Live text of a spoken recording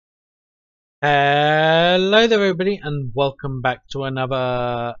Hello there everybody and welcome back to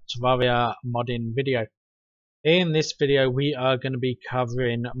another Terraria Modding video. In this video we are going to be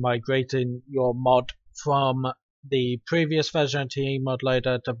covering migrating your mod from the previous version of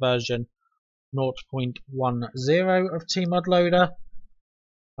tModLoader to version 0.10 of tModLoader.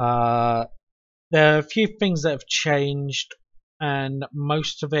 There are a few things that have changed and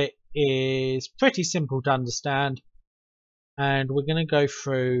most of it is pretty simple to understand. And we're going to go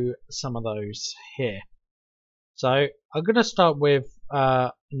through some of those here. So I'm going to start with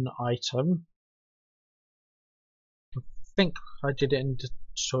an item. I think I did it in the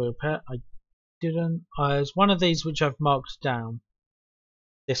tutorial pet. I didn't. It's one of these which I've marked down.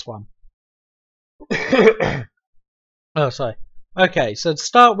 This one. Oh, sorry. Okay, so to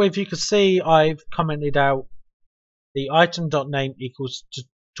start with, you can see I've commented out the item.name equals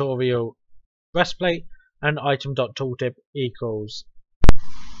tutorial breastplate. And item.tooltip equals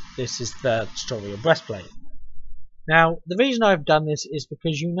this is the tutorial breastplate. Now the reason I've done this is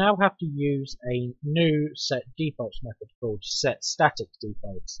because you now have to use a new set defaults method called set static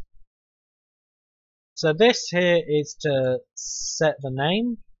defaults. So this here is to set the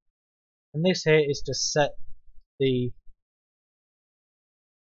name and this here is to set the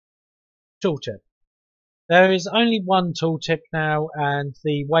tooltip. There is only one tooltip now, and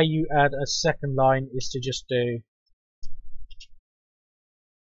the way you add a second line is to just do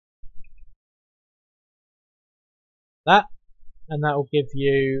that, and that will give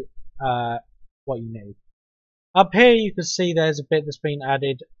you what you need. Up here you can see there's a bit that's been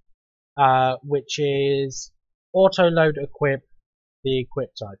added, which is auto load equip the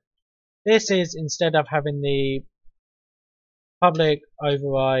equip type. This is instead of having the public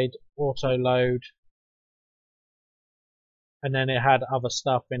override auto load and then it had other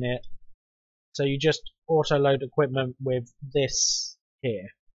stuff in it. So you just auto load equipment with this here.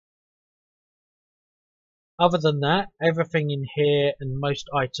 Other than that, everything in here and most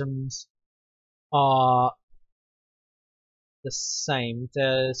items are the same.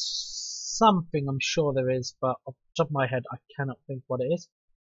 There's something I'm sure there is, but off the top of my head I cannot think what it is.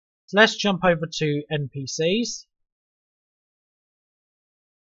 So let's jump over to NPCs.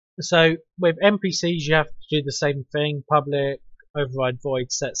 So with NPCs you have to do the same thing. Public override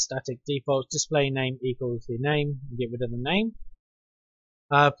void set static defaults display name equals the name. Get rid of the name.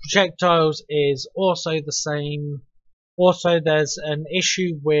 Projectiles is also the same. Also there's an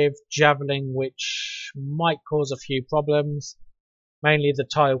issue with javelin which might cause a few problems. Mainly the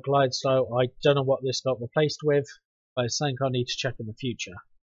tile glide style. I don't know what this got replaced with, but it's something I need to check in the future.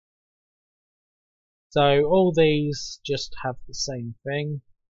 So all these just have the same thing.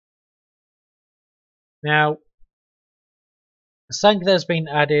 Now, something that's been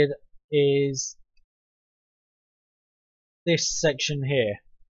added is this section here,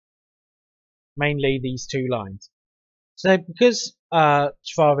 mainly these two lines. So because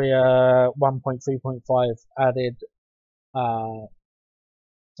Terraria 1.3.5 added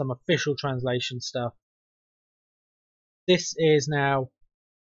some official translation stuff, this is now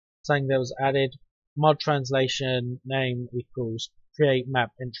something that was added. Mod translation name equals create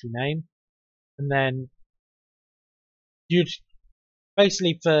map entry name. And then you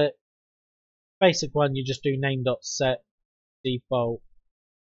basically for basic one you just do name.set default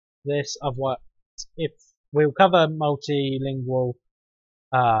this. Otherwise, if we'll cover multilingual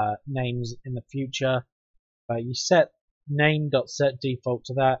names in the future, but you set name.set default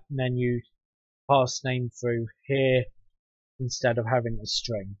to that, and then you pass name through here instead of having a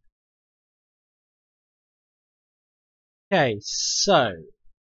string. Okay, so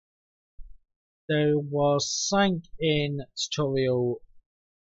there was something in tutorial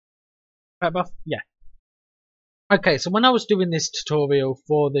pet buff. Yeah. Okay, so when I was doing this tutorial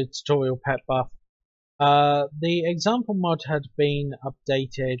for the tutorial pet buff, the example mod had been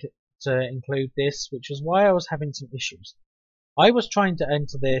updated to include this, which was why I was having some issues. I was trying to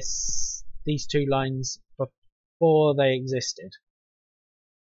enter these two lines before they existed.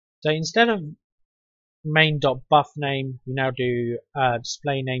 So instead of main.buff name, you now do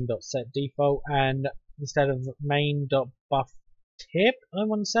display name.set default, and instead of main.buff tip, I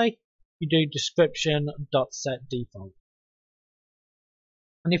want to say, you do description.set default.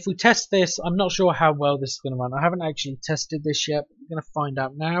 And if we test this, I'm not sure how well this is going to run. I haven't actually tested this yet, but we're going to find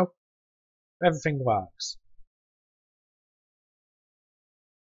out now. Everything works.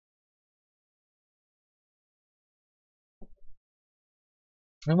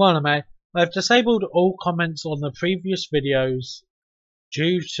 And while I'm at, I've disabled all comments on the previous videos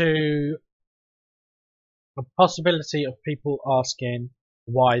due to the possibility of people asking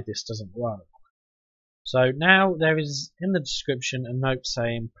why this doesn't work. So now there is in the description a note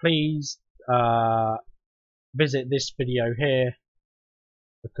saying please visit this video here,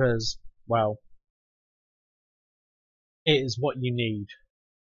 because, well, it is what you need.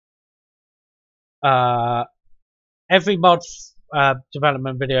 Every mod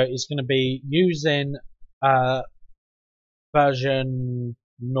development video is going to be using version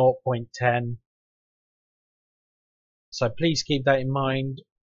 0.10, so please keep that in mind.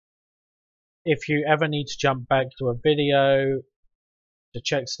 If you ever need to jump back to a video to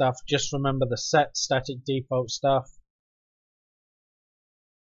check stuff, just remember the set static default stuff.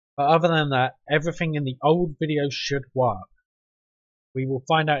 But other than that, everything in the old video should work. We will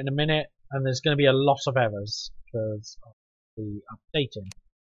find out in a minute, and there's going to be a lot of errors because of the updating.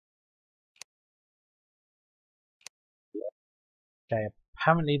 Okay,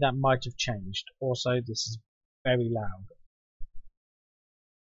 apparently that might have changed. Also, this is very loud.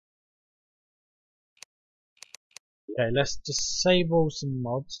 Okay, let's disable some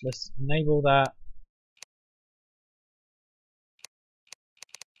mods. Let's enable that.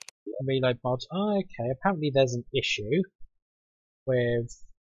 Reload mods. Oh, okay, apparently there's an issue with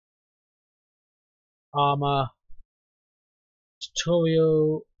armor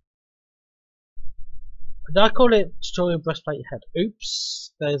tutorial. Did I call it tutorial breastplate head?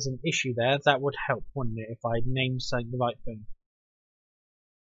 Oops, there's an issue there. That would help, wouldn't it, if I named something the right thing.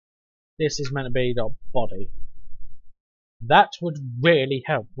 This is meant to be the body. That would really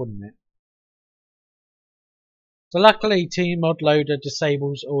help, wouldn't it? So luckily tModLoader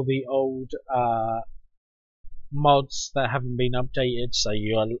disables all the old mods that haven't been updated, so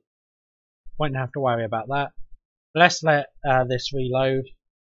you won't have to worry about that. Let's let this reload,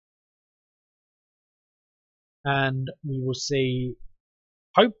 and we will see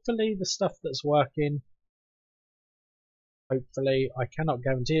hopefully the stuff that's working. Hopefully, I cannot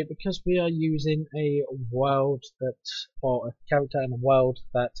guarantee it because we are using a world that, or a character in a world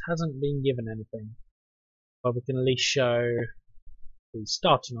that hasn't been given anything. But we can at least show the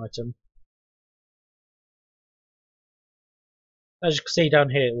starting item. As you can see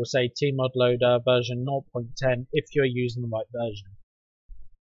down here, it will say tModLoader version 0.10 if you're using the right version.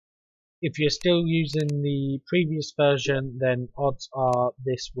 If you're still using the previous version, then odds are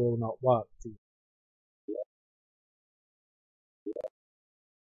this will not work for you.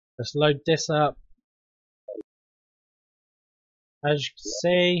 Let's load this up. As you can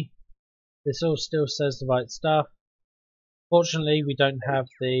see, this all still says the right stuff. Fortunately, we don't have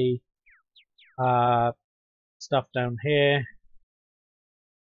the stuff down here.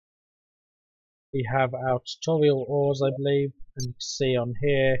 We have our tutorial ores, I believe, and you can see on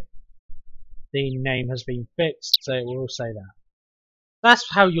here the name has been fixed, so it will say that. That's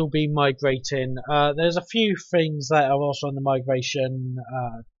how you'll be migrating. There's a few things that are also in the migration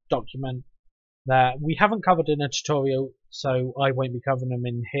document that we haven't covered in a tutorial, so I won't be covering them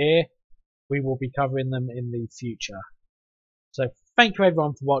in here. We will be covering them in the future. So thank you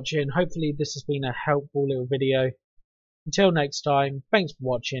everyone for watching. Hopefully this has been a helpful little video. Until next time, thanks for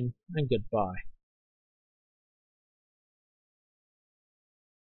watching and goodbye.